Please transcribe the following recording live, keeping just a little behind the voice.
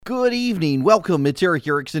Good evening. Welcome. It's Eric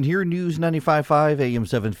Erickson here. News 95.5 AM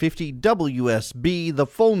 750 WSB. The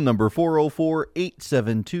phone number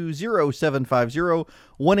 404-872-0750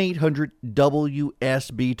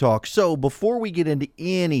 1-800-WSB Talk. So before we get into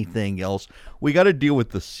anything else, we got to deal with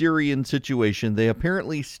the Syrian situation. They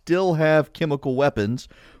apparently still have chemical weapons,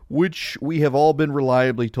 which we have all been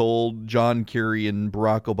reliably told John Kerry and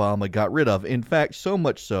Barack Obama got rid of. In fact, so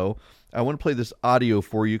much so, I want to play this audio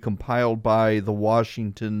for you compiled by the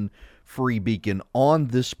Washington Free Beacon on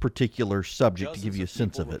this particular subject to give you a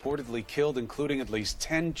sense of it. Reportedly killed, including at least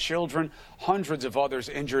 10 children, hundreds of others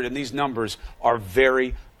injured, and these numbers are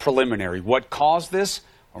very preliminary. What caused this?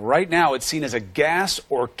 Right now, it's seen as a gas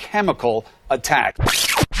or chemical attack.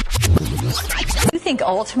 You think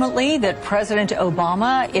ultimately that President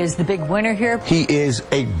Obama is the big winner here? He is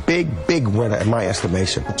a big winner in my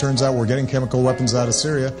estimation. It turns out we're getting chemical weapons out of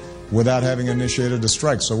Syria without having initiated a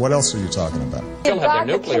strike. So what else are you talking about? We've got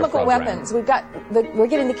the chemical weapons. We're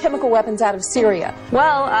getting the chemical weapons out of Syria.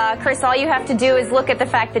 Well, Chris, all you have to do is look at the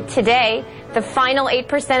fact that today, the final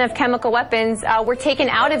 8% of chemical weapons were taken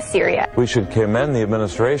out of Syria. We should commend the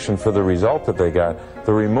administration for the result that they got.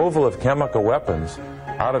 The removal of chemical weapons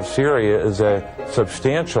out of Syria is a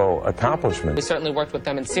substantial accomplishment. We certainly worked with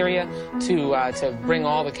them in Syria to bring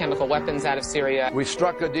all the chemical weapons out of Syria. We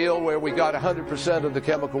struck a deal where we got 100% of the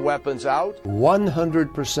chemical weapons out.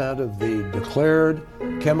 100% of the declared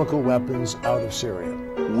chemical weapons out of Syria.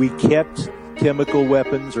 We kept chemical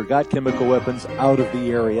weapons or got chemical weapons out of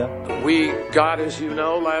the area. We got, as you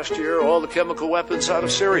know, last year all the chemical weapons out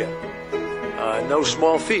of Syria. No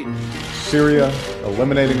small feat. Syria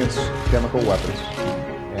eliminating its chemical weapons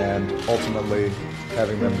and ultimately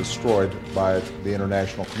having them destroyed by the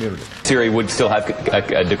international community. Syria would still have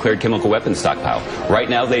a declared chemical weapons stockpile. Right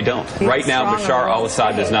now, they don't. Right now, Bashar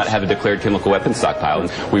al-Assad does not have a declared chemical weapons stockpile.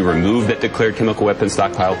 We removed that declared chemical weapons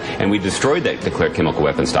stockpile, and we destroyed that declared chemical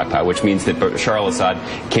weapons stockpile, which means that Bashar al-Assad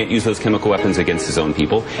can't use those chemical weapons against his own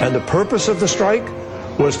people. And the purpose of the strike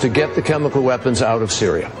was to get the chemical weapons out of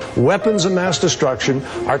Syria. Weapons of mass destruction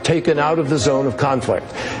are taken out of the zone of conflict.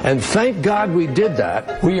 And thank God we did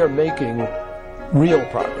that. We are making real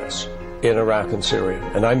progress in Iraq and Syria.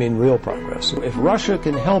 And I mean real progress. If Russia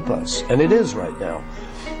can help us, and it is right now,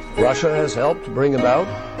 Russia has helped bring about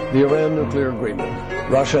the Iran nuclear agreement.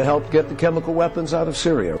 Russia helped get the chemical weapons out of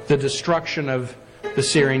Syria. The destruction of the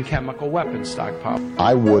Syrian chemical weapons stockpile.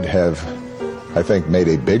 I would have, I think, made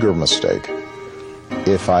a bigger mistake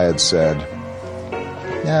if I had said,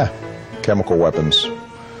 chemical weapons,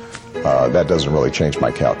 that doesn't really change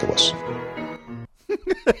my calculus.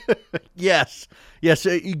 Yes.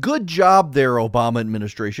 Good job there, Obama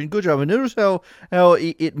administration. Good job. And notice how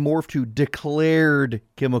it morphed to declared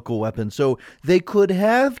chemical weapons. So they could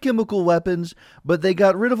have chemical weapons, but they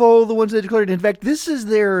got rid of all the ones they declared. In fact, this is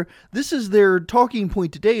their talking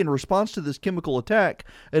point today in response to this chemical attack.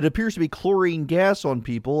 It appears to be chlorine gas on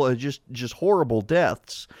people, just horrible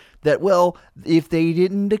deaths. That, well, if they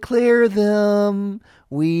didn't declare them,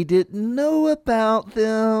 we didn't know about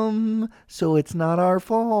them, so it's not our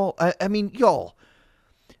fault. I mean, y'all,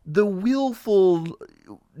 the willful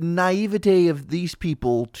naivete of these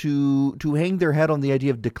people to hang their hat on the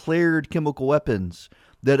idea of declared chemical weapons,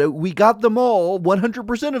 that we got them all,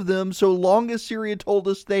 100% of them, so long as Syria told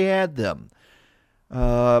us they had them.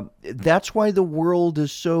 That's why the world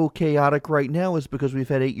is so chaotic right now, is because we've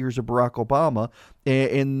had 8 years of Barack Obama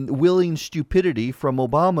and willing stupidity from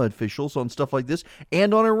Obama officials on stuff like this,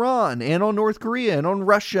 and on Iran, and on North Korea, and on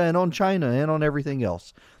Russia, and on China, and on everything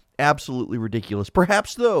else. Absolutely ridiculous.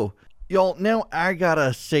 Perhaps, though, y'all, now I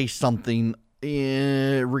gotta say something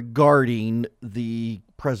regarding the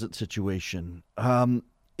present situation.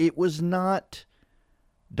 It was not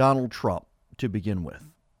Donald Trump to begin with.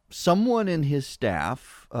 Someone in his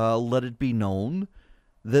staff let it be known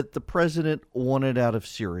that the president wanted out of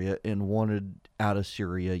Syria and wanted out of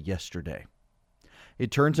Syria yesterday.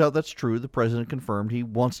 It turns out that's true. The president confirmed he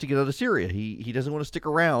wants to get out of Syria. He doesn't want to stick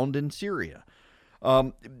around in Syria.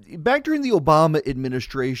 Back during the Obama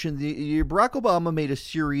administration, Barack Obama made a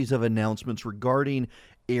series of announcements regarding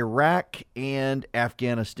Iraq and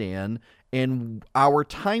Afghanistan and our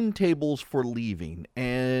timetables for leaving.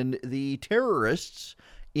 And the terrorists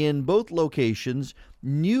in both locations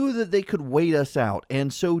knew that they could wait us out,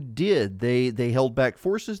 and so did. They held back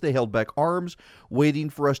forces, they held back arms, waiting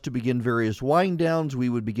for us to begin various wind downs. We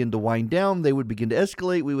would begin to wind down, they would begin to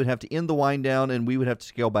escalate, we would have to end the wind down, and we would have to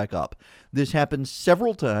scale back up. This happened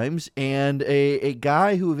several times, and a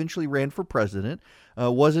guy who eventually ran for president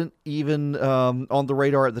wasn't even on the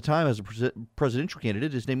radar at the time as a presidential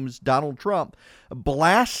candidate. His name was Donald Trump.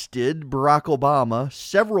 Blasted Barack Obama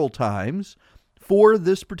several times for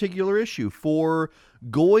this particular issue, for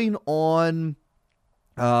going on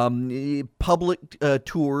public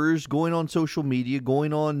tours, going on social media,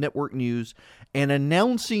 going on network news, and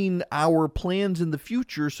announcing our plans in the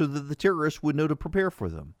future so that the terrorists would know to prepare for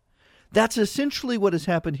them. That's essentially what has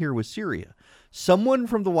happened here with Syria. Someone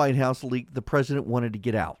from the White House leaked the president wanted to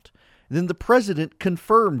get out. Then the president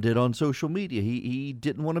confirmed it on social media. He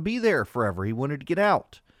didn't want to be there forever. He wanted to get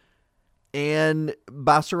out. And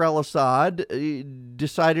Bashar al-Assad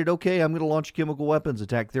decided, okay, I'm going to launch a chemical weapons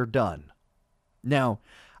attack. They're done. Now,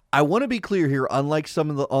 I want to be clear here, unlike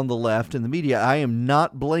some on the left and the media, I am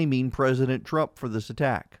not blaming President Trump for this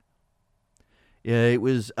attack. It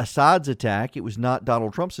was Assad's attack. It was not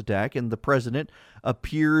Donald Trump's attack. And the president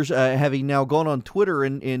appears, having now gone on Twitter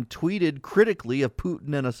and tweeted critically of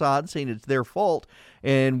Putin and Assad, saying it's their fault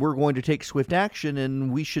and we're going to take swift action.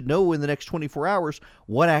 And we should know in the next 24 hours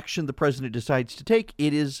what action the president decides to take.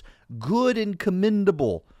 It is good and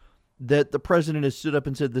commendable that the president has stood up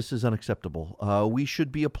and said this is unacceptable. We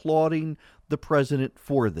should be applauding the president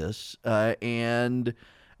for this. And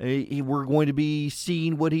we're going to be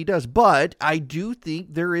seeing what he does. But I do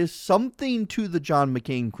think there is something to the John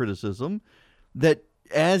McCain criticism that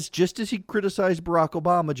just as he criticized Barack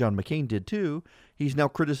Obama, John McCain did too, he's now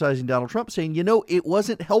criticizing Donald Trump, saying, it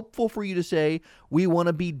wasn't helpful for you to say we want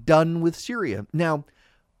to be done with Syria. Now,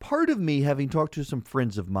 part of me, having talked to some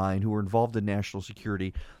friends of mine who are involved in national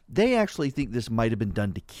security, they actually think this might have been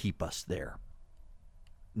done to keep us there.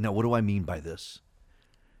 Now, what do I mean by this?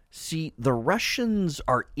 See, the Russians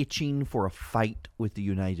are itching for a fight with the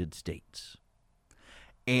United States.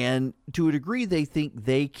 And to a degree, they think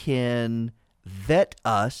they can vet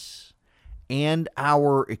us and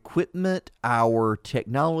our equipment, our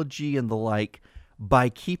technology, and the like by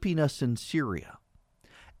keeping us in Syria,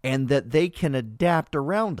 and that they can adapt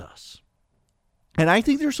around us. And I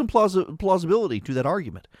think there's some plausibility to that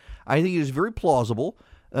argument. I think it is very plausible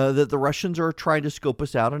that the Russians are trying to scope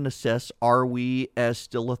us out and assess, are we as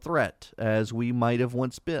still a threat as we might have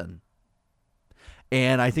once been?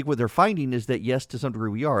 And I think what they're finding is that, yes, to some degree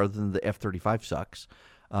we are, other than the F-35 sucks,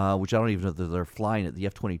 which I don't even know that they're flying it. The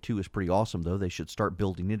F-22 is pretty awesome, though. They should start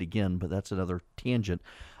building it again, but that's another tangent.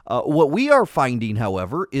 What we are finding,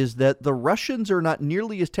 however, is that the Russians are not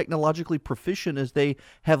nearly as technologically proficient as they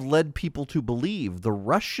have led people to believe. The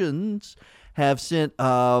Russians have sent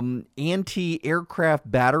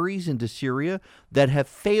anti-aircraft batteries into Syria that have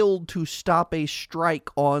failed to stop a strike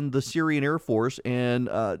on the Syrian Air Force and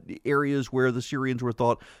areas where the Syrians were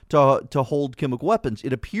thought to hold chemical weapons.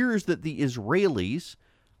 It appears that the Israelis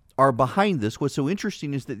are behind this. What's so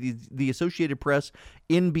interesting is that the Associated Press,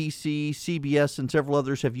 NBC, CBS, and several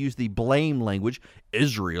others have used the blame language.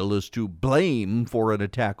 Israel is to blame for an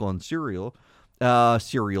attack on Syria.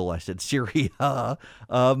 Syria.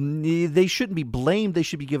 They shouldn't be blamed. They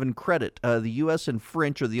should be given credit. The U.S. and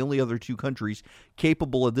French are the only other two countries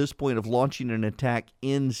capable at this point of launching an attack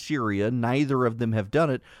in Syria. Neither of them have done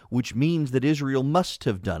it, which means that Israel must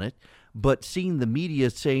have done it. But seeing the media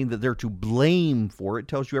saying that they're to blame for it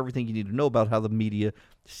tells you everything you need to know about how the media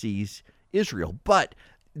sees Israel. But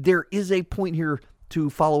there is a point here to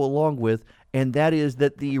follow along with, and that is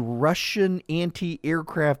that the Russian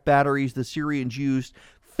anti-aircraft batteries the Syrians used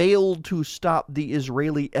failed to stop the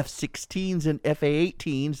Israeli F-16s and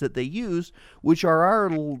F-A-18s that they use, which are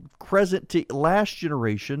our present to last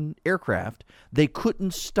generation aircraft. They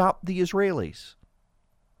couldn't stop the Israelis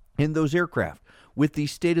in those aircraft with the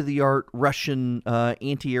state-of-the-art Russian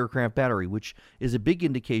anti-aircraft battery, which is a big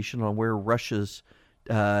indication on where Russia's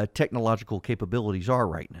technological capabilities are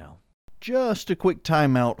right now. Just a quick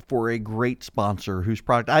timeout for a great sponsor whose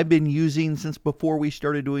product I've been using since before we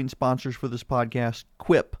started doing sponsors for this podcast,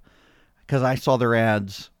 Quip, because I saw their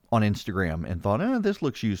ads on Instagram and thought, this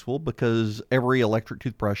looks useful, because every electric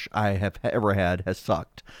toothbrush I have ever had has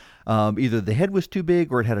sucked. Either the head was too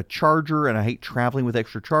big or it had a charger, and I hate traveling with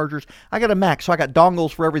extra chargers. I got a Mac, so I got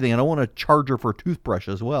dongles for everything, and I want a charger for a toothbrush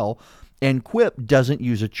as well. And Quip doesn't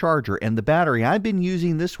use a charger. And the battery, I've been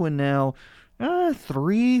using this one now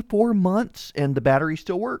 3-4 months, and the battery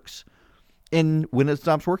still works. And when it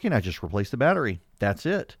stops working, I just replace the battery. That's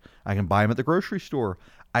it. I can buy them at the grocery store.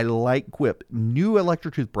 I like Quip. New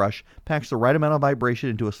electric toothbrush packs the right amount of vibration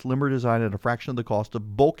into a slimmer design at a fraction of the cost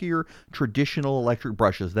of bulkier traditional electric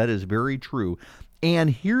brushes. That is very true.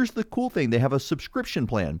 And here's the cool thing. They have a subscription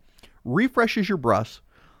plan. Refreshes your brush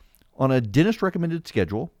on a dentist-recommended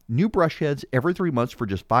schedule. New brush heads every 3 months for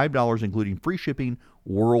just $5, including free shipping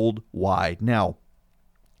worldwide. Now,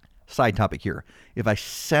 side topic here. If I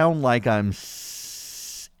sound like I'm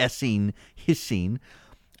hissing,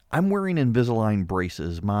 I'm wearing Invisalign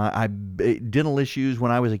braces. I dental issues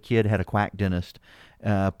when I was a kid, had a quack dentist,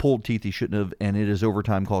 pulled teeth he shouldn't have, and it has over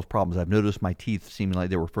time caused problems. I've noticed my teeth seeming like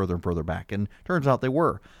they were further and further back, and turns out they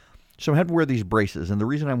were. So I had to wear these braces, and the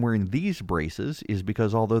reason I'm wearing these braces is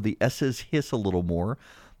because although the S's hiss a little more,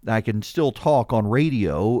 I can still talk on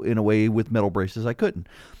radio in a way with metal braces I couldn't.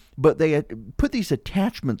 But they put these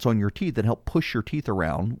attachments on your teeth that help push your teeth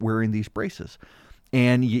around wearing these braces.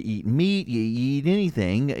 And you eat meat, you eat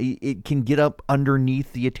anything, it can get up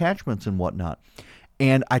underneath the attachments and whatnot.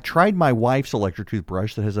 And I tried my wife's electric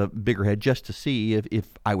toothbrush that has a bigger head just to see if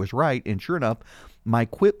I was right. And sure enough, my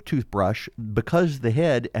Quip toothbrush, because the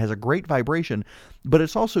head has a great vibration, but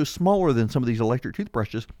it's also smaller than some of these electric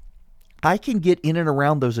toothbrushes, I can get in and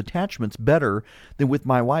around those attachments better than with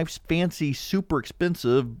my wife's fancy, super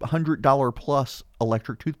expensive $100 plus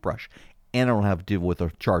electric toothbrush. And I don't have to deal with a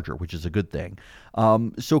charger, which is a good thing.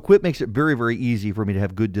 So Quip makes it very, very easy for me to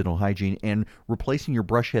have good dental hygiene, and replacing your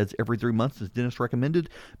brush heads every 3 months is dentist recommended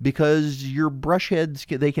because your brush heads,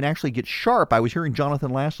 they can actually get sharp. I was hearing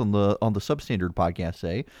Jonathan Last on the Substandard podcast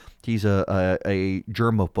say he's a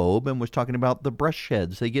germaphobe and was talking about the brush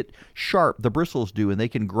heads. They get sharp, the bristles do, and they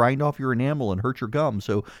can grind off your enamel and hurt your gums.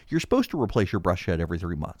 So you're supposed to replace your brush head every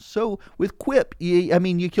 3 months. So with Quip,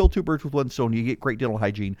 you kill two birds with one stone. You get great dental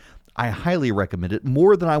hygiene. I highly recommend it.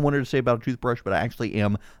 More than I wanted to say about a toothbrush, but I actually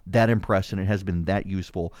am that impressed, and it has been that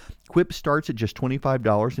useful. Quip starts at just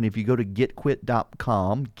 $25, and if you go to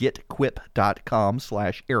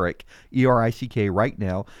getquip.com/Eric, E-R-I-C-K, right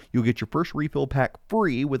now, you'll get your first refill pack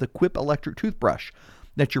free with a Quip electric toothbrush.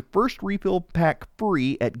 That's your first refill pack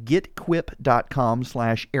free at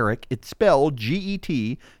getquip.com/Eric. It's spelled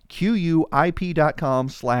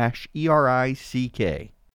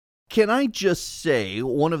GETQUIP.com/ERICK. Can I just say,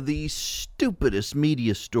 one of the stupidest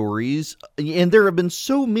media stories, and there have been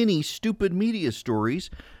so many stupid media stories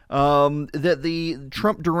that the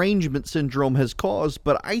Trump derangement syndrome has caused,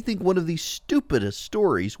 but I think one of the stupidest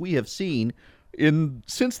stories we have seen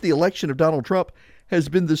since the election of Donald Trump has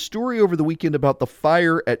been the story over the weekend about the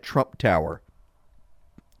fire at Trump Tower.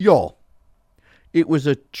 Y'all, it was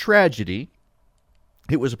a tragedy.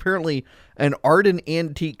 It was apparently an art and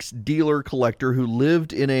antiques dealer collector who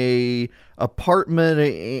lived in an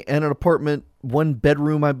apartment, one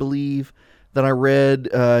bedroom, I believe, that I read.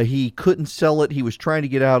 He couldn't sell it. He was trying to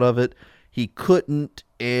get out of it. He couldn't.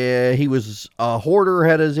 He was a hoarder,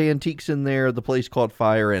 had his antiques in there. The place caught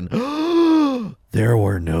fire, and there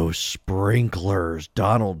were no sprinklers.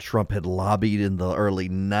 Donald Trump had lobbied in the early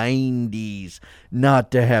 90s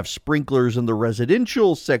not to have sprinklers in the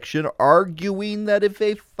residential section, arguing that if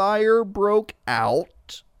a fire broke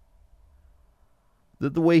out,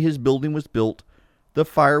 that the way his building was built, the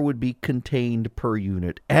fire would be contained per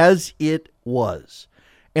unit, as it was.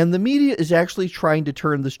 And the media is actually trying to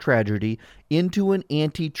turn this tragedy into an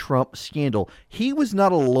anti-Trump scandal. He was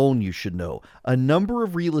not alone, you should know. A number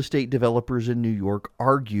of real estate developers in New York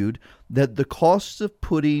argued that the costs of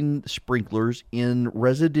putting sprinklers in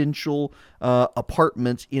residential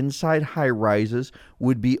apartments inside high-rises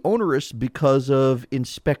would be onerous because of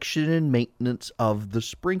inspection and maintenance of the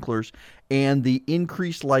sprinklers and the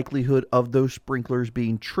increased likelihood of those sprinklers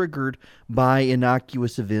being triggered by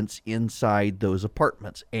innocuous events inside those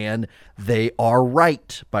apartments. And they are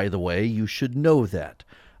right, by the way. You should know that.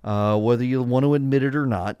 Whether you want to admit it or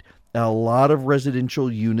not, a lot of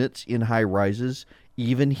residential units in high-rises,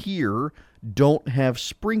 even here, don't have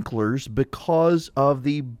sprinklers because of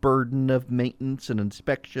the burden of maintenance and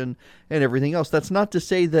inspection and everything else. That's not to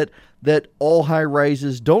say that all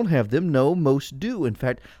high-rises don't have them. No, most do. In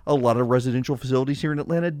fact, a lot of residential facilities here in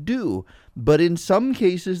Atlanta do. But in some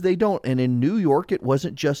cases, they don't. And in New York, it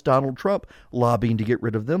wasn't just Donald Trump lobbying to get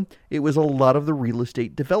rid of them. It was a lot of the real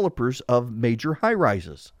estate developers of major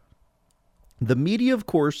high-rises. The media, of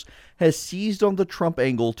course, has seized on the Trump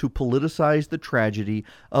angle to politicize the tragedy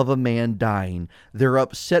of a man dying. They're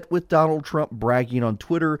upset with Donald Trump bragging on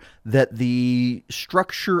Twitter that the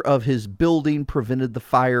structure of his building prevented the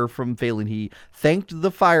fire from failing. He thanked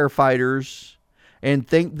the firefighters and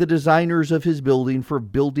thanked the designers of his building for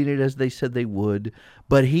building it as they said they would.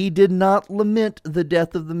 But he did not lament the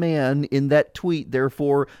death of the man in that tweet.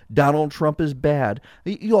 Therefore, Donald Trump is bad.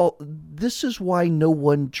 Y'all, this is why no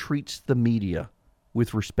one treats the media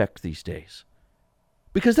with respect these days.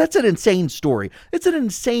 Because that's an insane story. It's an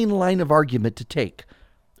insane line of argument to take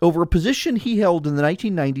over a position he held in the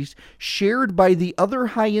 1990s, shared by the other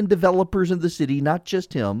high-end developers in the city, not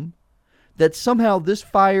just him, that somehow this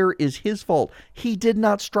fire is his fault. He did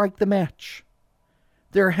not strike the match.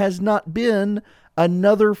 There has not been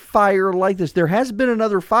another fire like this. There has been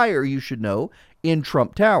another fire, you should know, in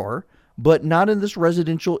Trump Tower. but not in this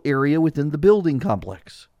residential area within the building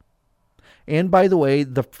complex. And by the way,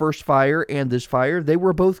 the first fire and this fire, they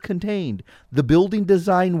were both contained. The building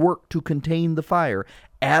design worked to contain the fire,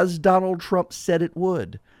 as Donald Trump said it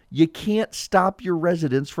would. You can't stop your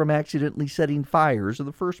residents from accidentally setting fires in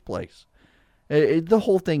the first place. The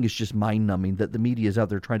whole thing is just mind-numbing that the media is out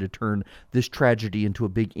there trying to turn this tragedy into a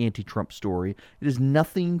big anti-Trump story. It has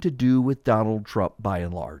nothing to do with Donald Trump by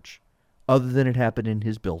and large, other than it happened in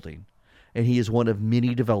his building. And he is one of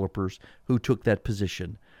many developers who took that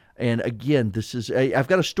position. And again, I've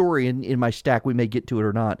got a story in my stack, we may get to it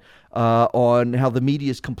or not, on how the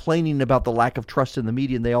media is complaining about the lack of trust in the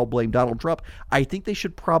media, and they all blame Donald Trump. I think they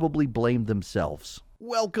should probably blame themselves.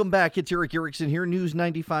 Welcome back. It's Eric Erickson here, News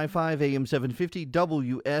 95.5 AM 750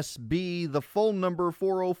 WSB. The phone number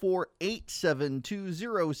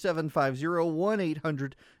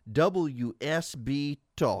 404-872-0750,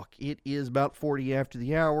 1-800-WSB-TALK. It is about 40 after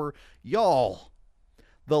the hour. Y'all,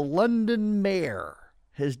 the London mayor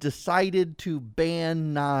has decided to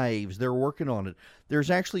ban knives. They're working on it. There's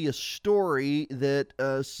actually a story that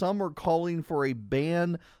some are calling for a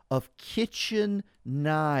ban of kitchen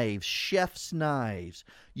knives, chef's knives.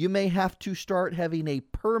 You may have to start having a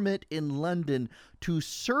permit in London to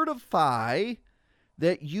certify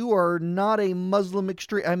that you are not a Muslim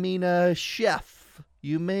a chef.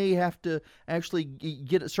 You may have to actually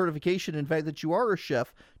get a certification, in fact, that you are a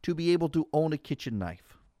chef to be able to own a kitchen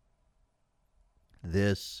knife.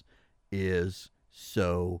 This is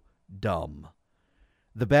so dumb.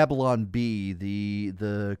 The Babylon Bee,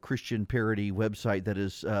 the Christian parody website that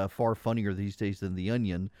is far funnier these days than The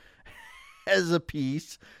Onion, has a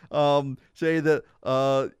piece say that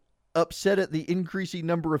upset at the increasing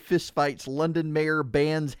number of fistfights, London mayor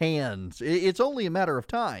bans hands. It's only a matter of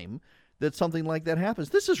time that something like that happens.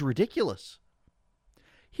 This is ridiculous.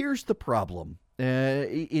 Here's the problem.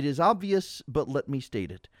 It is obvious, but let me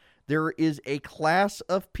state it. There is a class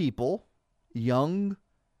of people, young,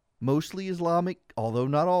 mostly Islamic, although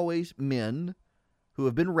not always, men, who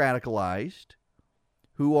have been radicalized,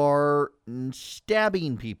 who are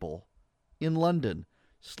stabbing people in London,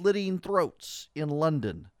 slitting throats in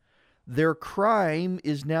London. Their crime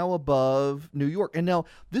is now above New York. And now,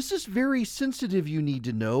 this is very sensitive, you need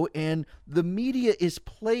to know, and the media is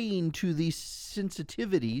playing to these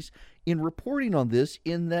sensitivities in reporting on this,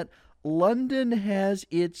 in that London has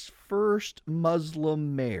its first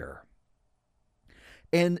Muslim mayor.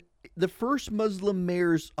 And the first Muslim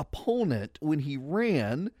mayor's opponent, when he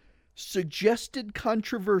ran, suggested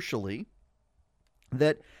controversially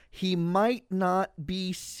that he might not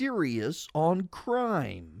be serious on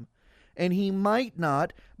crime. And he might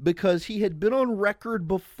not, because he had been on record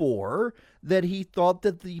before that he thought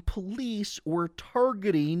that the police were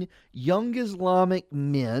targeting young Islamic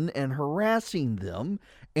men and harassing them,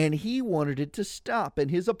 and he wanted it to stop.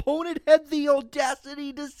 And his opponent had the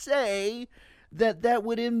audacity to say that that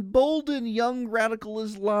would embolden young radical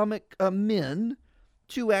Islamic men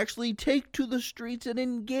to actually take to the streets and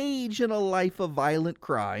engage in a life of violent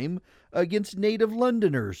crime against native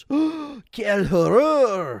Londoners. Quel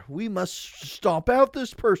horreur! We must stomp out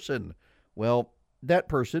this person. Well, that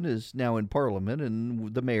person is now in Parliament,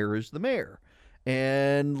 and the mayor is the mayor.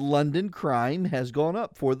 And London crime has gone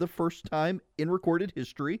up for the first time in recorded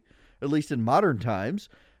history, at least in modern times.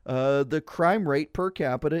 The crime rate per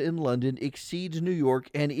capita in London exceeds New York,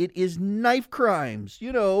 and it is knife crimes.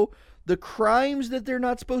 You know, the crimes that they're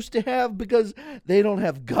not supposed to have because they don't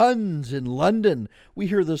have guns in London. We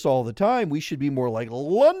hear this all the time. We should be more like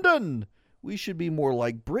London. We should be more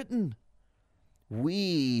like Britain.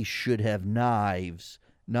 We should have knives,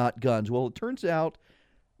 not guns. Well, it turns out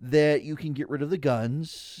that you can get rid of the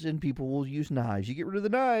guns and people will use knives. You get rid of the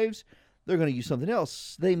knives, they're going to use something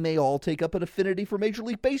else. They may all take up an affinity for Major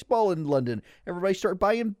League Baseball in London. Everybody start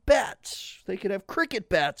buying bats. They could have cricket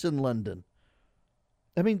bats in London.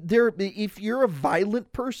 I mean, if you're a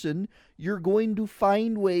violent person, you're going to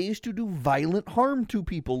find ways to do violent harm to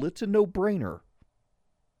people. It's a no-brainer.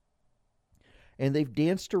 And they've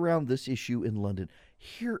danced around this issue in London.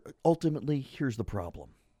 Ultimately, here's the problem.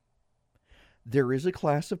 There is a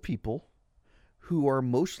class of people who are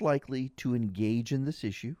most likely to engage in this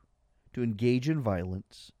issue, to engage in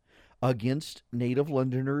violence against native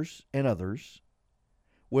Londoners and others,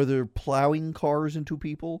 whether plowing cars into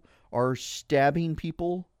people or stabbing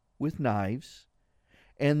people with knives.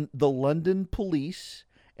 And the London police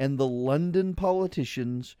and the London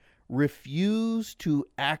politicians refuse to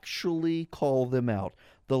actually call them out.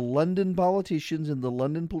 The London politicians and the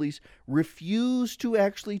London police refuse to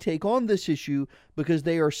actually take on this issue because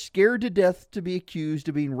they are scared to death to be accused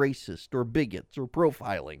of being racist or bigots or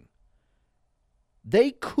profiling.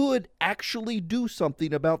 They could actually do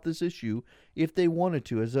something about this issue if they wanted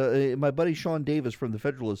to. As my buddy Sean Davis from the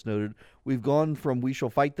Federalist noted, we've gone from we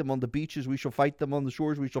shall fight them on the beaches, we shall fight them on the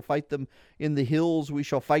shores, we shall fight them in the hills, we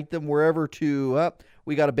shall fight them wherever, to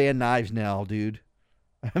we got to ban knives now, dude.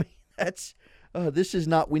 I mean, that's this is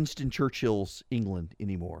not Winston Churchill's England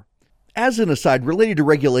anymore. As an aside, related to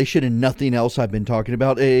regulation and nothing else I've been talking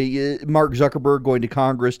about, Mark Zuckerberg going to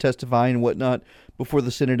Congress, testifying and whatnot before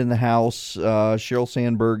the Senate and the House, Sheryl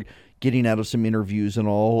Sandberg getting out of some interviews and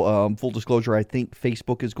all. Full disclosure, I think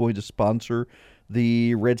Facebook is going to sponsor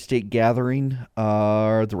the Red State Gathering,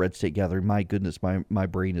 my goodness, my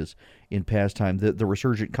brain is in pastime. The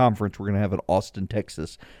Resurgent Conference we're going to have in Austin,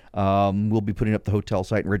 Texas. We'll be putting up the hotel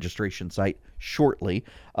site and registration site shortly.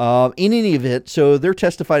 In any event, so they're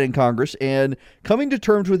testifying in Congress and coming to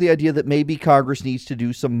terms with the idea that maybe Congress needs to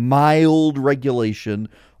do some mild regulation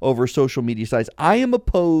over social media sites. I am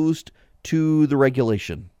opposed to the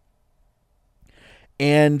regulation.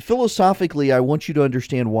 And philosophically, I want you to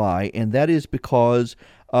understand why, and that is because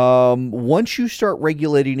once you start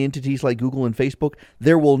regulating entities like Google and Facebook,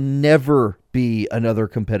 there will never be another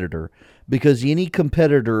competitor, because any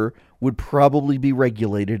competitor would probably be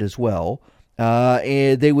regulated as well.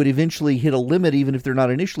 And they would eventually hit a limit, even if they're not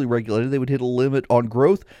initially regulated. They would hit a limit on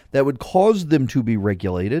growth that would cause them to be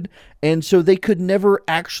regulated. And so they could never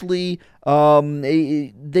actually,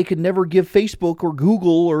 they could never give Facebook or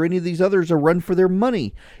Google or any of these others a run for their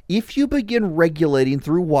money. If you begin regulating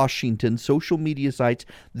through Washington social media sites,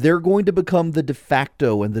 they're going to become the de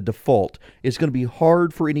facto and the default. It's going to be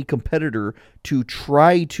hard for any competitor to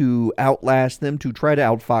try to outlast them, to try to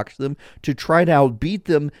outfox them, to try to outbeat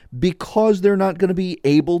them, because they're not going to be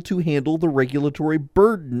able to handle the regulatory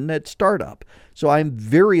burden at startup. So I'm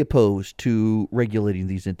very opposed to regulating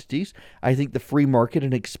these entities. I think the free market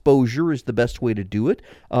and exposure is the best way to do it.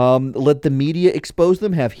 Let the media expose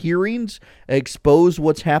them, have hearings, expose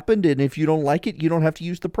what's happened, and if you don't like it, you don't have to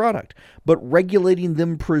use the product. But regulating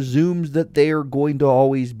them presumes that they are going to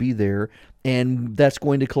always be there, and that's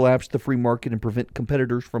going to collapse the free market and prevent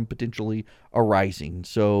competitors from potentially arising.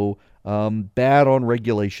 So bad on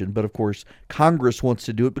regulation, but of course Congress wants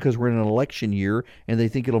to do it because we're in an election year and they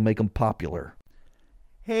think it'll make them popular.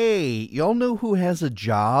 Hey, y'all know who has a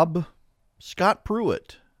job? Scott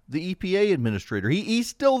Pruitt, the EPA administrator. He's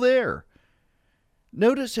still there.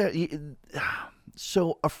 Notice how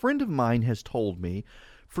so a friend of mine has told me,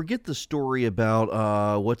 forget the story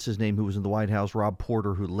about what's his name who was in the White House, Rob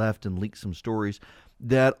Porter, who left and leaked some stories,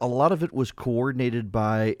 that a lot of it was coordinated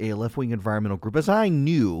by a left-wing environmental group, as I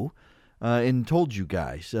knew and told you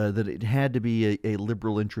guys that it had to be a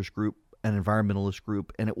liberal interest group, an environmentalist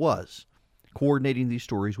group, and it was coordinating these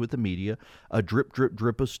stories with the media, a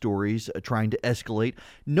drip of stories, trying to escalate.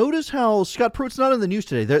 Notice how Scott Pruitt's not in the news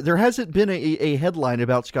today. There hasn't been a headline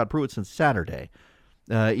about Scott Pruitt since Saturday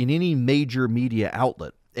in any major media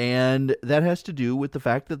outlet. And that has to do with the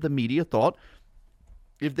fact that the media thought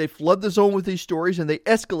if they flood the zone with these stories and they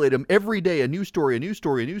escalate them every day, a new story,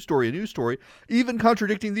 even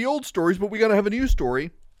contradicting the old stories, but we got to have a new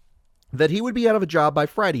story, that he would be out of a job by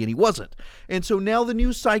Friday, and he wasn't. And so now the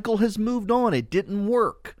news cycle has moved on. It didn't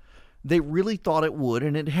work. They really thought it would,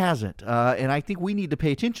 and it hasn't. And I think we need to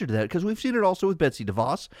pay attention to that, because we've seen it also with Betsy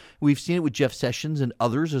DeVos. We've seen it with Jeff Sessions and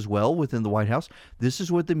others as well within the White House. This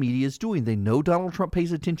is what the media is doing. They know Donald Trump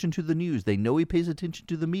pays attention to the news. They know he pays attention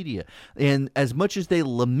to the media. And as much as they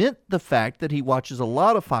lament the fact that he watches a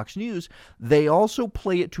lot of Fox News, they also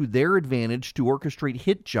play it to their advantage to orchestrate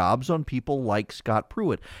hit jobs on people like Scott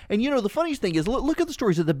Pruitt. And, you know, the funniest thing is, look at the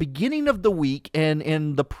stories at the beginning of the week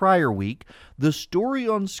and the prior week. The story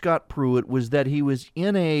on Scott Pruitt was that he was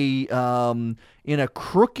in a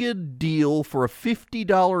crooked deal for a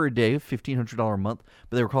 $50 a day, $1,500 a month,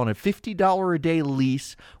 but they were calling it $50 a day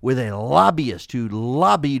lease with a lobbyist who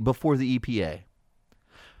lobbied before the EPA.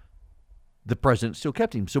 The president still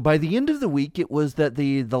kept him. So by the end of the week, it was that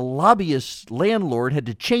the lobbyist landlord had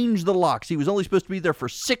to change the locks. He was only supposed to be there for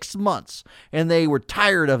 6 months, and they were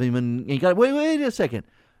tired of him. And he got, wait a second.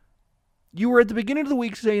 You were at the beginning of the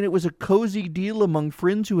week saying it was a cozy deal among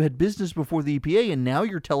friends who had business before the EPA, and now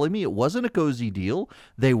you're telling me it wasn't a cozy deal.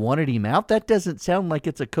 They wanted him out. That doesn't sound like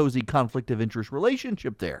it's a cozy conflict of interest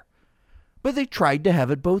relationship there. But they tried to have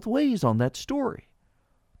it both ways on that story.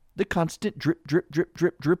 The constant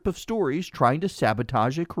drip of stories trying to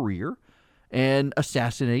sabotage a career and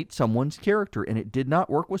assassinate someone's character. And it did not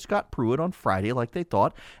work with Scott Pruitt on Friday like they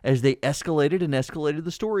thought, as they escalated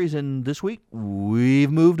the stories. And this week,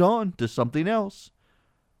 we've moved on to something else.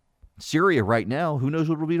 Syria right now, who knows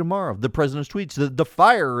what it'll be tomorrow? The president's tweets, the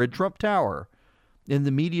fire at Trump Tower, and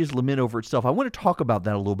the media's lament over itself. I want to talk about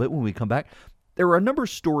that a little bit when we come back. There are a number of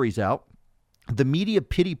stories out. The media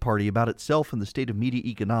pity party about itself and the state of media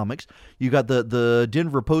economics. You got the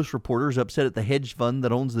Denver Post reporters upset at the hedge fund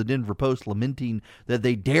that owns the Denver Post, lamenting that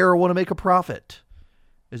they dare want to make a profit,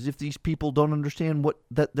 as if these people don't understand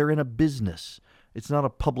that they're in a business. It's not a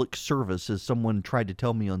public service, as someone tried to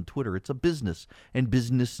tell me on Twitter. It's a business, and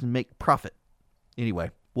business make profit.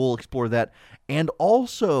 Anyway, we'll explore that. And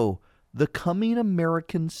also the coming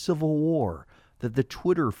American Civil War that the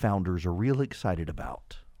Twitter founders are real excited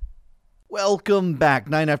about. Welcome back.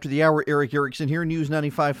 9 after the hour, Eric Erickson here, News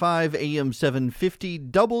 95.5, AM 750,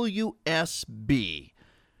 WSB.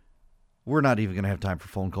 We're not even going to have time for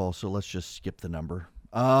phone calls, so let's just skip the number.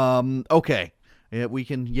 Okay. Yeah, we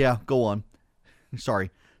can, go on.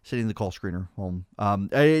 Sorry, sitting the call screener home.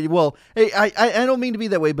 I don't mean to be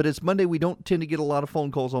that way, but it's Monday. We don't tend to get a lot of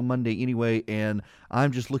phone calls on Monday anyway, and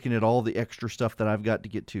I'm just looking at all the extra stuff that I've got to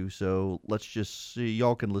get to, so let's just see.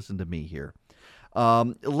 Y'all can listen to me here.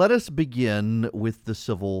 Let us begin with the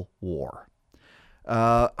Civil War.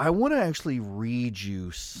 I want to actually read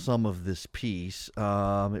you some of this piece.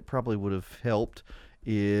 It probably would have helped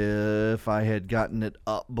if I had gotten it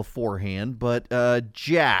up beforehand. But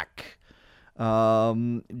Jack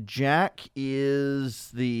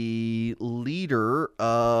is the leader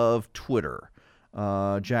of Twitter.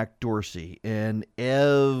 Jack Dorsey, and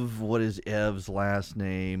Ev, what is Ev's last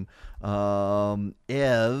name?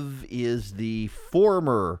 Ev is the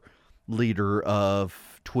former leader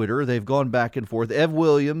of Twitter. They've gone back and forth. Ev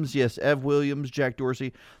Williams, Jack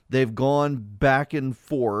Dorsey, they've gone back and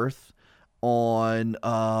forth on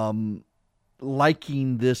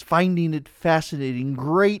liking this, finding it fascinating,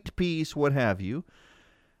 great piece, what have you.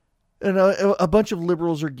 And a bunch of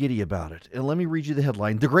liberals are giddy about it. And let me read you the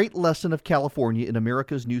headline. The Great Lesson of California in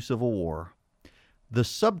America's New Civil War. The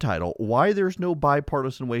subtitle, Why There's No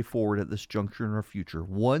Bipartisan Way Forward at This Juncture in Our Future.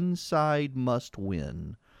 One Side Must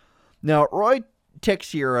Win. Now, Roy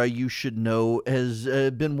Teixeira, you should know, has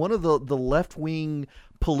been one of the left-wing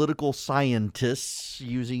political scientists,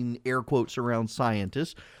 using air quotes around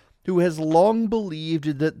scientists, who has long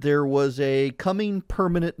believed that there was a coming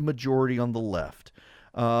permanent majority on the left.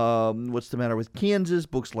 What's the matter with Kansas?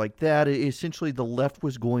 Books like that. Essentially, the left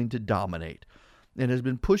was going to dominate and has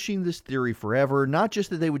been pushing this theory forever. Not just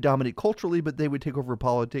that they would dominate culturally, but they would take over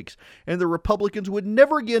politics, and the Republicans would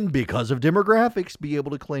never again, because of demographics, be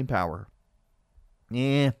able to claim power.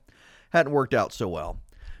 Hadn't worked out so well.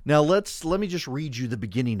 Now, let me just read you the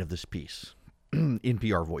beginning of this piece.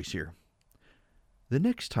 NPR voice here. The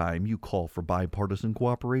next time you call for bipartisan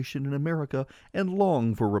cooperation in America and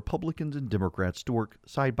long for Republicans and Democrats to work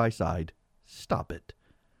side by side, stop it.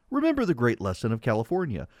 Remember the great lesson of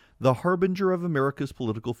California, the harbinger of America's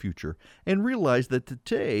political future, and realize that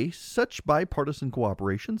today such bipartisan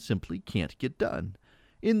cooperation simply can't get done.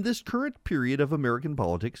 In this current period of American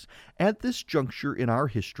politics, at this juncture in our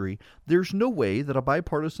history, there's no way that a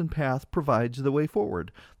bipartisan path provides the way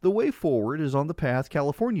forward. The way forward is on the path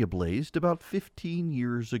California blazed about 15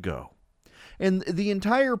 years ago. And the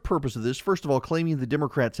entire purpose of this, first of all, claiming the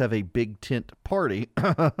Democrats have a big tent party, is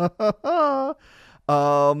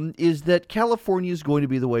that California is going to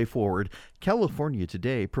be the way forward. California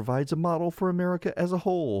today provides a model for America as a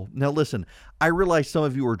whole. Now listen, I realize some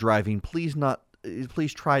of you are driving. Please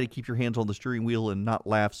try to keep your hands on the steering wheel and not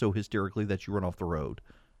laugh so hysterically that you run off the road.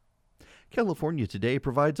 California today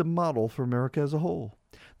provides a model for America as a whole.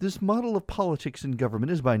 This model of politics and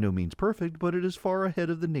government is by no means perfect, but it is far ahead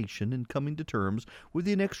of the nation in coming to terms with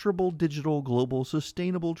the inexorable digital, global,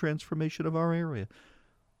 sustainable transformation of our area.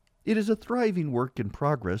 It is a thriving work in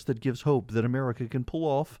progress that gives hope that America can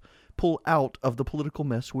pull out of the political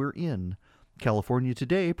mess we're in. California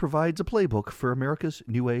today provides a playbook for America's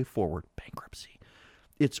new way forward. Bankruptcy.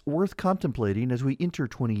 It's worth contemplating as we enter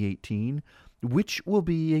 2018, which will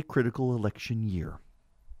be a critical election year.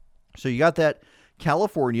 So you got that.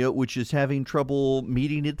 California, which is having trouble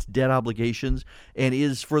meeting its debt obligations and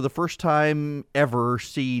is for the first time ever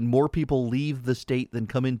seeing more people leave the state than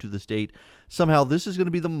come into the state. Somehow this is going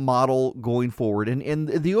to be the model going forward. And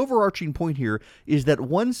the overarching point here is that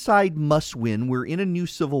one side must win. We're in a new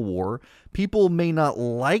civil war. People may not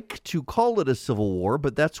like to call it a civil war,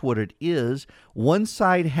 but that's what it is. One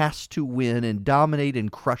side has to win and dominate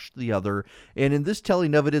and crush the other. And in this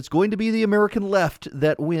telling of it, it's going to be the American left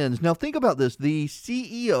that wins. Now think about this. The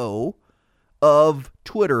CEO of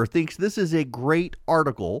Twitter thinks this is a great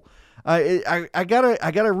article. I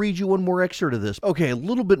gotta read you one more excerpt of this. Okay, a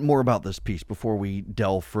little bit more about this piece before we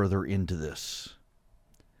delve further into this.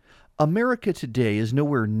 America today is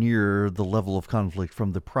nowhere near the level of conflict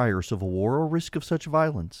from the prior Civil War or risk of such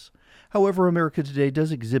violence. However, America today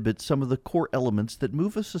does exhibit some of the core elements that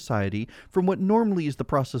move a society from what normally is the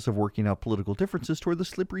process of working out political differences toward the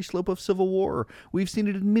slippery slope of civil war. We've seen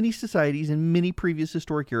it in many societies in many previous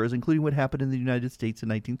historic eras, including what happened in the United States in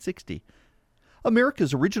 1960.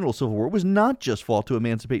 America's original Civil War was not just fought to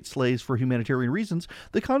emancipate slaves for humanitarian reasons.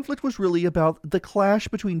 The conflict was really about the clash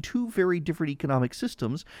between two very different economic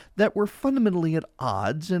systems that were fundamentally at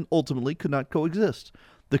odds and ultimately could not coexist.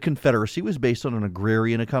 The Confederacy was based on an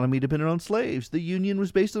agrarian economy dependent on slaves. The Union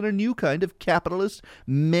was based on a new kind of capitalist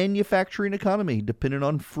manufacturing economy dependent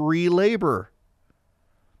on free labor.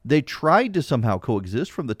 They tried to somehow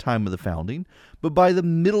coexist from the time of the founding, but by the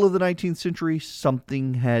middle of the 19th century,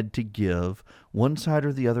 something had to give. One side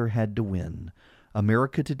or the other had to win.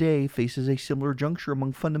 America today faces a similar juncture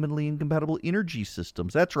among fundamentally incompatible energy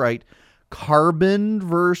systems. That's right, carbon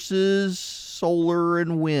versus solar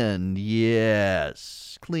and wind.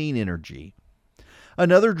 Yes, clean energy.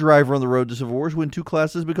 Another driver on the road to civil war is when two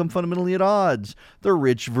classes become fundamentally at odds. The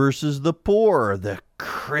rich versus the poor. The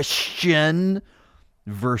Christian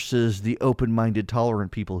versus the open-minded,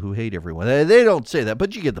 tolerant people who hate everyone. They don't say that,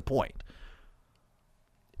 but you get the point.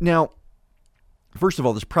 Now, first of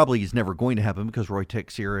all, this probably is never going to happen because Roy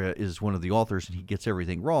Teixeira is one of the authors and he gets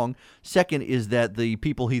everything wrong. Second is that the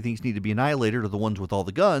people he thinks need to be annihilated are the ones with all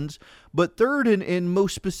the guns. But third, and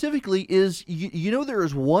most specifically, is you know there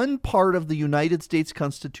is one part of the United States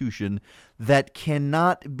Constitution that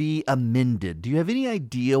cannot be amended. Do you have any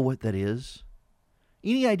idea what that is?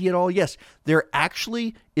 Any idea at all? Yes, there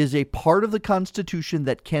actually is a part of the Constitution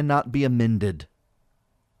that cannot be amended.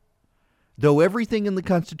 Though everything in the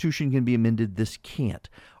Constitution can be amended, this can't.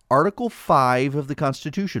 Article 5 of the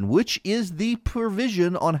Constitution, which is the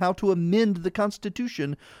provision on how to amend the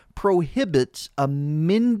Constitution, prohibits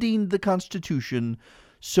amending the Constitution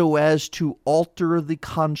so as to alter the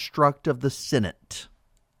construct of the Senate.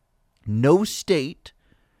 No state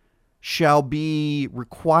shall be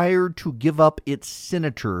required to give up its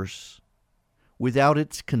senators without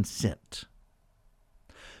its consent.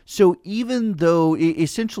 So even though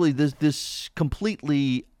essentially this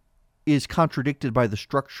completely is contradicted by the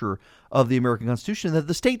structure of the American Constitution, that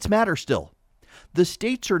the states matter still. The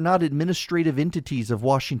states are not administrative entities of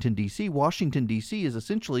Washington, D.C. Washington, D.C. is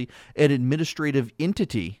essentially an administrative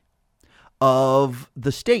entity of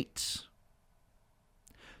the states.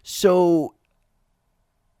 So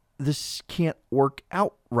this can't work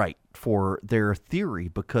out right for their theory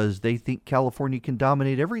because they think California can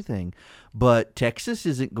dominate everything. But Texas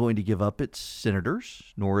isn't going to give up its senators,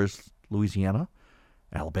 nor is Louisiana,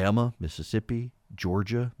 Alabama, Mississippi,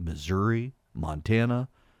 Georgia, Missouri, Montana,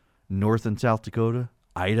 North and South Dakota,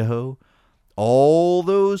 Idaho. All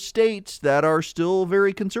those states that are still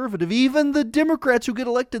very conservative, even the Democrats who get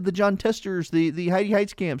elected, the John Testers, the Heidi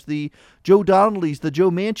Heitkamps, the Joe Donnellys, the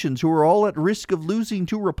Joe Manchins, who are all at risk of losing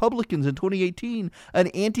to Republicans in 2018, an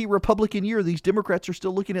anti-Republican year. These Democrats are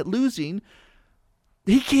still looking at losing.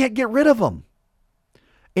 He can't get rid of them.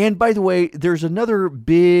 And by the way, there's another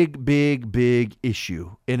big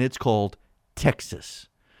issue, and it's called Texas.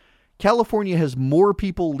 California has more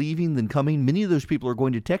people leaving than coming. Many of those people are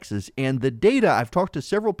going to Texas. And the data, I've talked to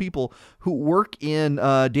several people who work in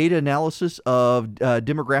data analysis of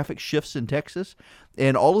demographic shifts in Texas.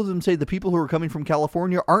 And all of them say the people who are coming from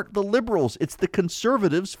California aren't the liberals. It's the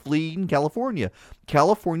conservatives fleeing California.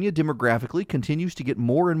 California demographically continues to get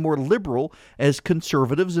more and more liberal as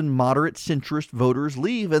conservatives and moderate centrist voters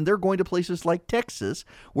leave. And they're going to places like Texas,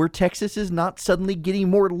 where Texas is not suddenly getting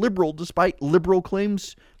more liberal despite liberal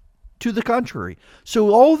claims to the contrary. So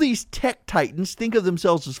all these tech titans think of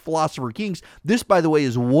themselves as philosopher kings. This, by the way,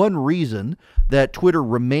 is one reason that Twitter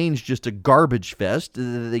remains just a garbage fest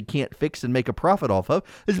that they can't fix and make a profit off of,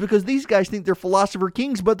 is because these guys think they're philosopher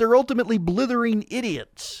kings, but they're ultimately blithering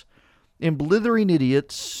idiots. And blithering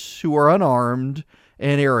idiots who are unarmed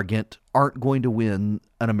and arrogant aren't going to win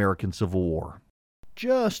an American Civil War.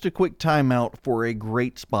 Just a quick timeout for a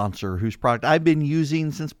great sponsor whose product I've been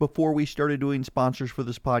using since before we started doing sponsors for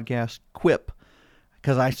this podcast, Quip,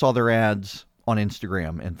 because I saw their ads on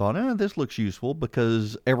Instagram and thought, this looks useful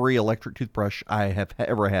because every electric toothbrush I have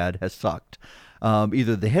ever had has sucked.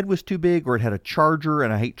 Either the head was too big or it had a charger,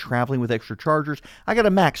 and I hate traveling with extra chargers. I got a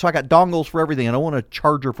Mac, so I got dongles for everything, and I want a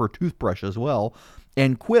charger for a toothbrush as well.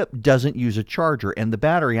 And Quip doesn't use a charger. And the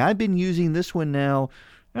battery, I've been using this one now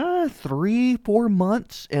 3-4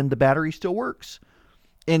 months, and the battery still works.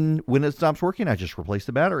 And when it stops working, I just replace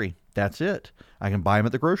the battery. That's it. I can buy them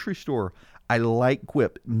at the grocery store. I like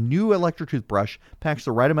Quip. New electric toothbrush packs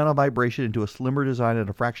the right amount of vibration into a slimmer design at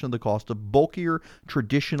a fraction of the cost of bulkier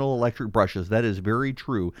traditional electric brushes. That is very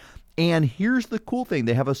true. And here's the cool thing.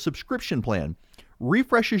 They have a subscription plan.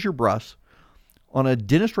 refreshes your brush on a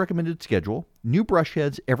dentist-recommended schedule. New brush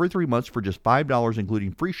heads every 3 months for just $5,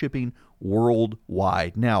 including free shipping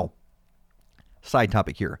worldwide. Now, side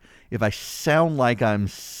topic here. If I sound like I'm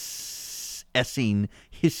hissing,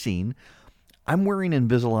 I'm wearing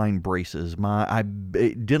Invisalign braces. My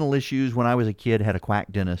dental issues when I was a kid, had a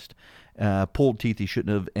quack dentist, pulled teeth he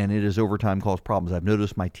shouldn't have, and it has over time caused problems. I've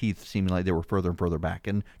noticed my teeth seeming like they were further and further back,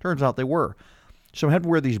 and turns out they were. So I had to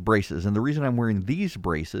wear these braces, and the reason I'm wearing these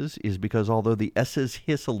braces is because although the S's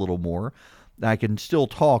hiss a little more, I can still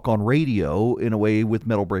talk on radio in a way with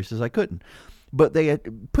metal braces I couldn't. But they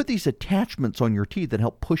put these attachments on your teeth that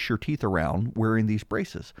help push your teeth around wearing these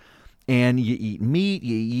braces. And you eat meat,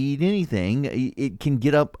 you eat anything, it can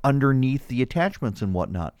get up underneath the attachments and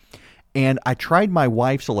whatnot. And I tried my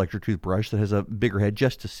wife's electric toothbrush that has a bigger head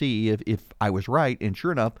just to see if I was right. And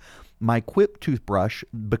sure enough, my Quip toothbrush,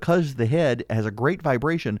 because the head has a great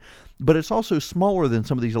vibration, but it's also smaller than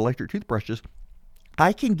some of these electric toothbrushes,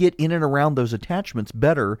 I can get in and around those attachments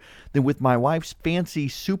better than with my wife's fancy,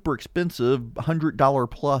 super expensive $100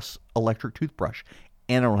 plus electric toothbrush.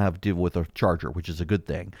 And I don't have to deal with a charger, which is a good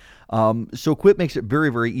thing. So Quip makes it very,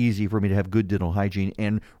 very easy for me to have good dental hygiene,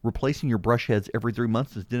 and replacing your brush heads every 3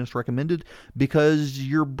 months is dentist recommended because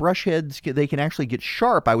your brush heads, they can actually get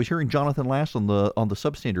sharp. I was hearing Jonathan Last on the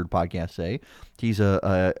Substandard podcast say he's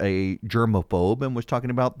a germaphobe and was talking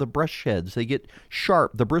about the brush heads. They get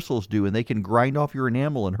sharp, the bristles do, and they can grind off your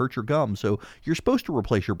enamel and hurt your gums. So you're supposed to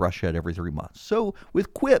replace your brush head every 3 months. So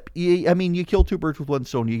with Quip, you kill two birds with one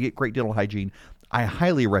stone. You get great dental hygiene. I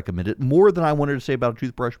highly recommend it. More than I wanted to say about a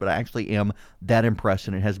toothbrush, but I actually am that impressed,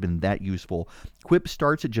 and it has been that useful. Quip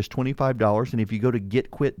starts at just $25, and if you go to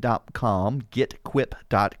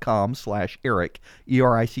getquip.com/Eric,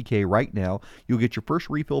 E-R-I-C-K, right now, you'll get your first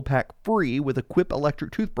refill pack free with a Quip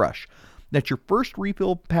electric toothbrush. That's your first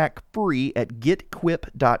refill pack free at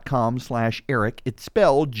getquip.com/Eric. It's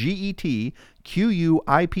spelled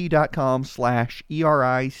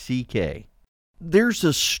GETQUIP.com/ERICK. There's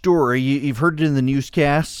a story, you've heard it in the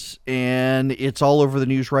newscasts, and it's all over the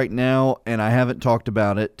news right now, and I haven't talked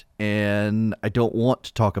about it, and I don't want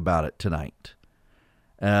to talk about it tonight.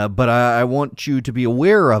 But I want you to be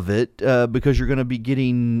aware of it because you're going to be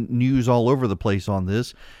getting news all over the place on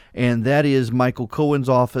this, and that is Michael Cohen's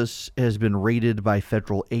office has been raided by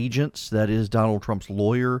federal agents. That is Donald Trump's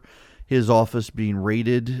lawyer. His office being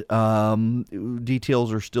raided.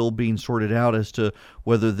 Details are still being sorted out as to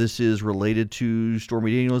whether this is related to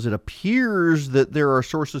Stormy Daniels. It appears that there are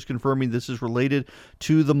sources confirming this is related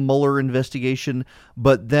to the Mueller investigation,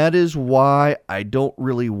 but that is why I don't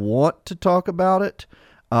really want to talk about it,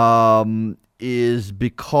 is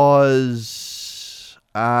because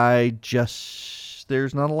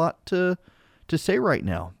there's not a lot to say right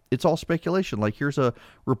now. It's all speculation. Like, here's a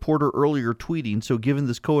reporter earlier tweeting, so given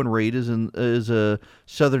this Cohen raid is a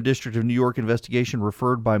Southern District of New York investigation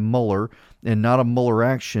referred by Mueller and not a Mueller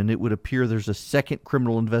action, it would appear there's a second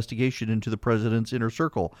criminal investigation into the president's inner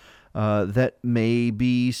circle. That may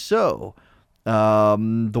be so.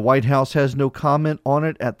 The White House has no comment on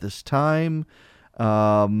it at this time.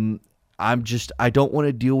 I don't want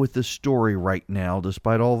to deal with this story right now,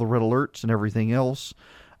 despite all the red alerts and everything else.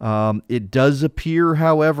 It does appear,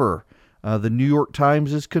 however, the New York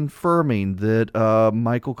Times is confirming that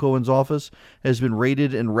Michael Cohen's office has been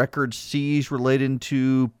raided and records seized relating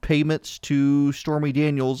to payments to Stormy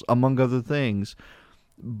Daniels, among other things.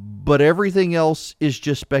 But everything else is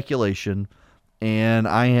just speculation, and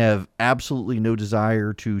I have absolutely no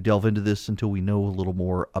desire to delve into this until we know a little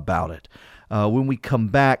more about it. When we come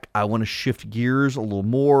back, I want to shift gears a little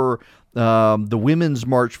more. The Women's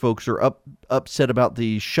March folks are upset about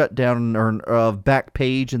the shutdown of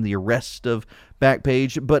Backpage and the arrest of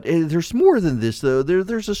Backpage. But there's more than this, though.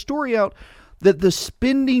 There's a story out that the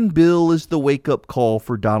spending bill is the wake-up call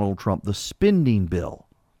for Donald Trump. The spending bill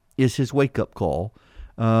is his wake-up call.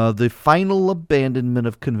 The final abandonment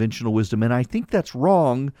of conventional wisdom. And I think that's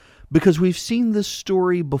wrong because we've seen this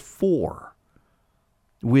story before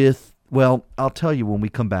with... Well, I'll tell you when we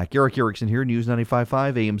come back. Eric Erickson here, News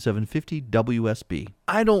 95.5, AM 750, WSB.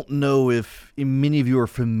 I don't know if many of you are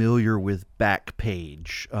familiar with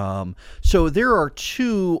Backpage. So there are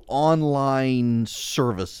two online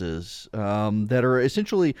services that are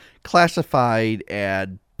essentially classified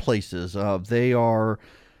ad places. They are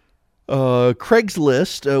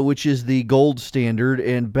Craigslist, which is the gold standard,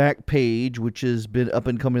 and Backpage, which has been up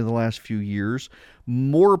and coming in the last few years.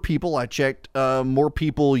 More people, I checked, more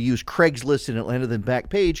people use Craigslist in Atlanta than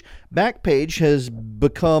Backpage. Backpage has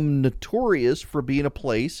become notorious for being a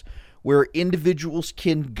place where individuals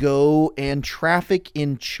can go and traffic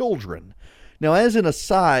in children. Now, as an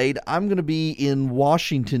aside, I'm going to be in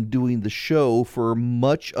Washington doing the show for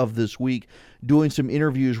much of this week, doing some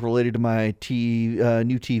interviews related to my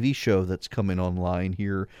new TV show that's coming online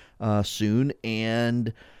here soon.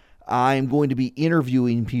 And I'm going to be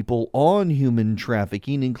interviewing people on human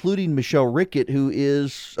trafficking, including Michelle Rickett, who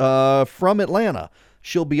is from Atlanta.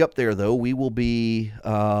 She'll be up there, though. We will be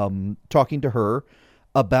talking to her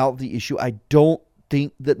about the issue. I don't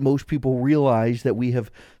think that most people realize that we have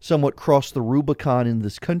somewhat crossed the Rubicon in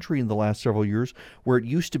this country in the last several years, where it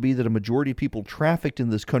used to be that a majority of people trafficked in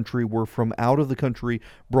this country were from out of the country,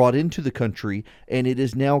 brought into the country, and it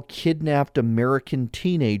is now kidnapped American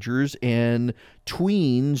teenagers and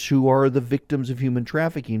tweens who are the victims of human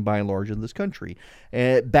trafficking by and large in this country.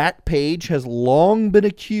 Backpage has long been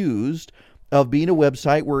accused of being a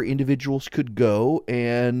website where individuals could go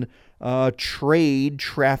and trade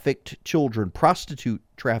trafficked children, prostitute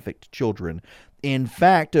trafficked children. In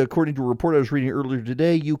fact, according to a report I was reading earlier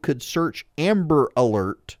today, you could search Amber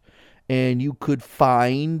Alert and you could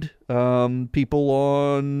find people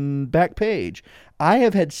on Backpage. I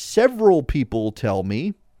have had several people tell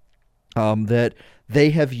me that they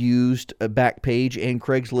have used Backpage and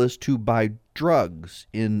Craigslist to buy drugs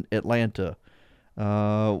in Atlanta.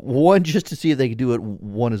 One, just to see if they could do it.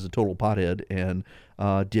 One is a total pothead and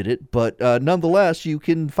did it. But nonetheless, you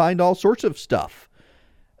can find all sorts of stuff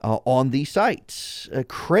on these sites.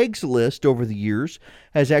 Craigslist, over the years,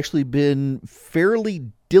 has actually been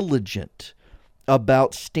fairly diligent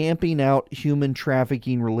about stamping out human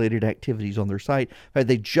trafficking-related activities on their site. In fact,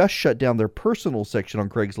 they just shut down their personal section on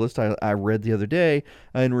Craigslist, I read the other day,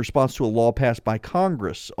 in response to a law passed by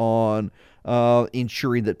Congress on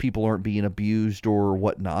ensuring that people aren't being abused or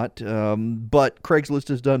whatnot. But Craigslist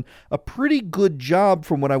has done a pretty good job,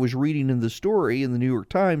 from what I was reading in the story in the New York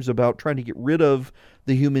Times, about trying to get rid of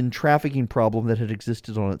the human trafficking problem that had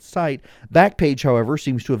existed on its site. Backpage, however,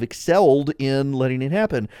 seems to have excelled in letting it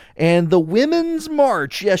happen. And the Women's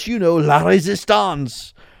March, yes, you know, La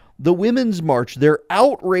Resistance, the Women's March, they're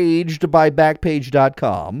outraged by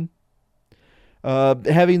Backpage.com.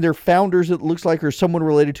 Having their founders, it looks like, or someone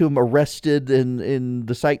related to them, arrested and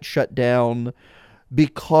the site shut down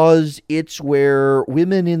because it's where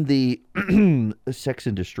women in the sex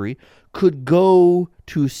industry could go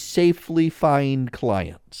to safely find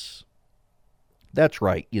clients. That's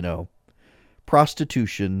right, you know,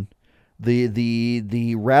 prostitution.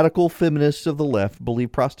 The radical feminists of the left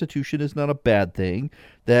believe prostitution is not a bad thing,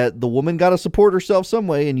 that the woman got to support herself some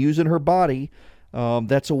way, and using her body,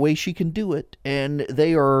 that's a way she can do it, and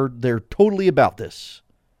they're totally about this,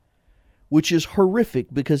 which is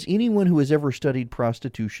horrific, because anyone who has ever studied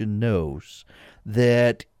prostitution knows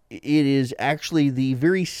that it is actually the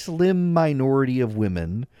very slim minority of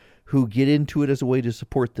women who get into it as a way to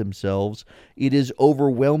support themselves. It is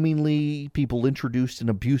overwhelmingly people introduced in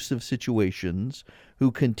abusive situations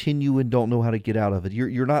who continue and don't know how to get out of it.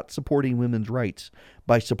 You're not supporting women's rights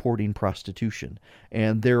by supporting prostitution.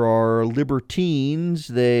 And there are libertines,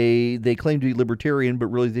 they claim to be libertarian, but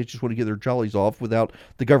really they just want to get their jollies off without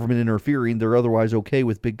the government interfering. They're otherwise okay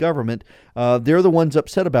with big government. They're the ones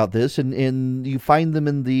upset about this, and you find them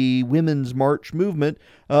in the Women's March movement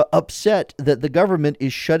upset that the government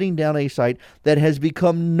is shutting down a site that has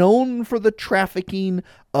become known for the trafficking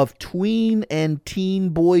of tween and teen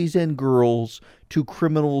boys and girls to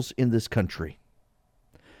criminals in this country.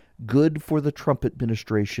 Good for the Trump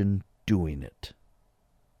administration doing it.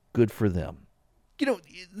 Good for them. You know,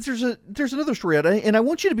 there's another story out, and I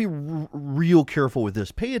want you to be real careful with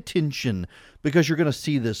this. Pay attention, because you're going to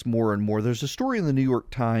see this more and more. There's a story in the New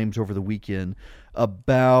York Times over the weekend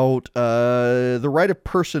about the right of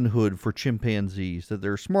personhood for chimpanzees, that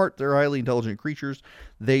they're smart, they're highly intelligent creatures,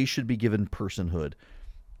 they should be given personhood.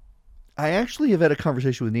 I actually have had a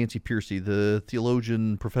conversation with Nancy Pearcey, the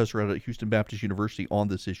theologian professor out at Houston Baptist University, on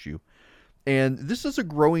this issue. And this is a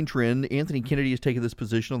growing trend. Anthony Kennedy has taken this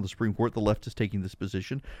position on the Supreme Court. The left is taking this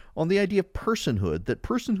position on the idea of personhood, that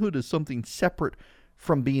personhood is something separate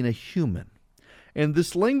from being a human. And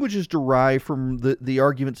this language is derived from the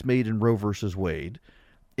arguments made in Roe versus Wade.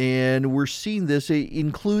 And we're seeing this,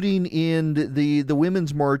 including in the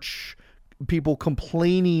Women's March, people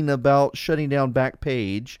complaining about shutting down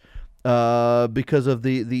Backpage because of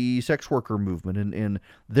the sex worker movement and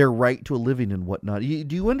their right to a living and whatnot.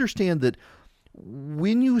 Do you understand that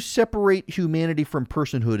when you separate humanity from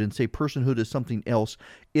personhood and say personhood is something else,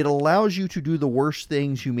 it allows you to do the worst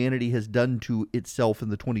things humanity has done to itself in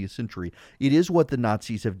the 20th century. It is what the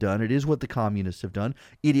Nazis have done. It is what the communists have done.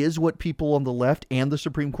 It is what people on the left and the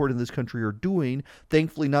Supreme Court in this country are doing.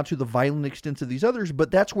 Thankfully, not to the violent extent of these others, but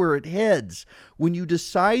that's where it heads. When you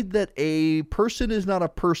decide that a person is not a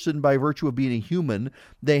person by virtue of being a human,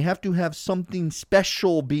 they have to have something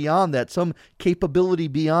special beyond that, some capability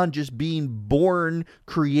beyond just being born,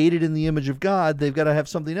 created in the image of God. They've got to have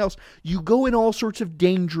something else. You go in all sorts of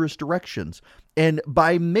dangerous directions. And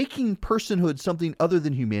by making personhood something other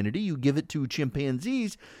than humanity, you give it to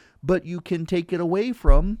chimpanzees, but you can take it away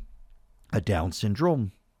from a Down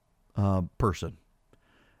syndrome person,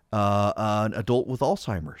 an adult with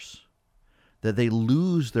Alzheimer's, that they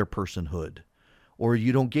lose their personhood, or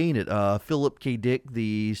you don't gain it. Philip K. Dick,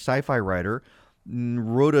 the sci-fi writer,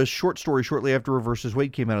 wrote a short story shortly after Roe vs.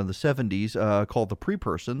 Wade came out in the 70s called The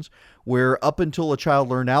Pre-Persons, where up until a child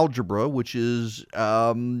learned algebra, which is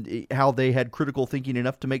how they had critical thinking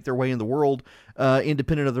enough to make their way in the world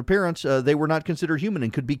independent of their parents, they were not considered human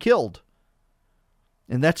and could be killed.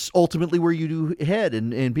 And that's ultimately where you do head.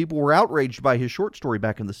 And people were outraged by his short story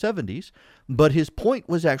back in the 70s. But his point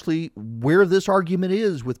was actually where this argument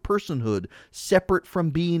is with personhood, separate from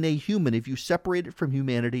being a human. If you separate it from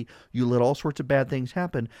humanity, you let all sorts of bad things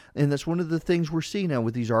happen. And that's one of the things we're seeing now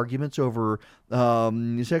with these arguments over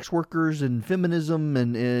sex workers and feminism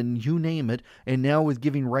and you name it. And now with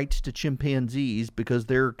giving rights to chimpanzees because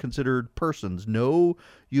they're considered persons. No,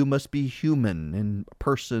 you must be human, and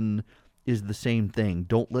person is the same thing.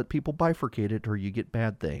 Don't let people bifurcate it or you get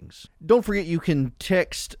bad things. Don't forget you can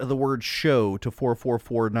text the word show to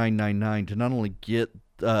 444-999 to not only get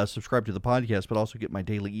subscribe to the podcast, but also get my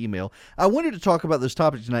daily email. I wanted to talk about this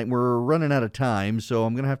topic tonight. We're running out of time, so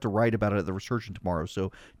I'm going to have to write about it at the Resurgent tomorrow.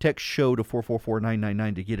 So text show to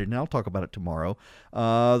 444-999 to get it, and I'll talk about it tomorrow.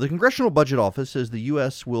 The Congressional Budget Office says the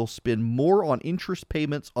U.S. will spend more on interest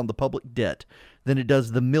payments on the public debt than it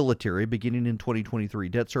does the military beginning in 2023.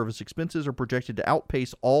 Debt service expenses are projected to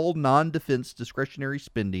outpace all non-defense discretionary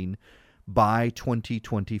spending by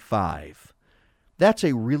 2025. That's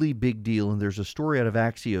a really big deal, and there's a story out of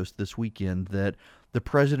Axios this weekend that the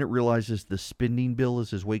president realizes the spending bill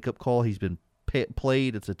is his wake-up call. He's been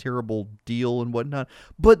played. It's a terrible deal and whatnot.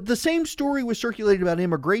 But the same story was circulated about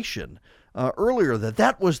immigration earlier,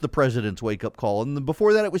 that was the president's wake-up call. And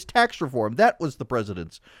before that, it was tax reform. That was the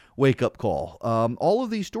president's wake-up call. All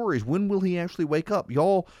of these stories, when will he actually wake up?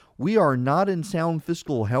 Y'all, we are not in sound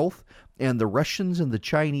fiscal health, and the Russians and the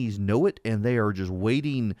Chinese know it, and they are just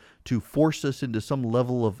waiting to force us into some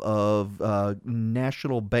level of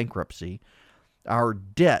national bankruptcy. Our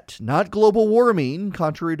debt, not global warming,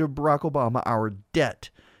 contrary to Barack Obama, our debt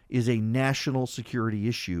is a national security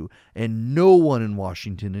issue, and no one in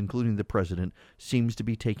Washington, including the president, seems to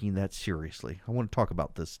be taking that seriously. I want to talk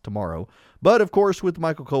about this tomorrow. But, of course, with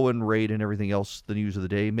Michael Cohen, raid, and everything else, the news of the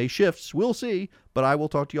day may shift. We'll see, but I will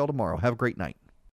talk to y'all tomorrow. Have a great night.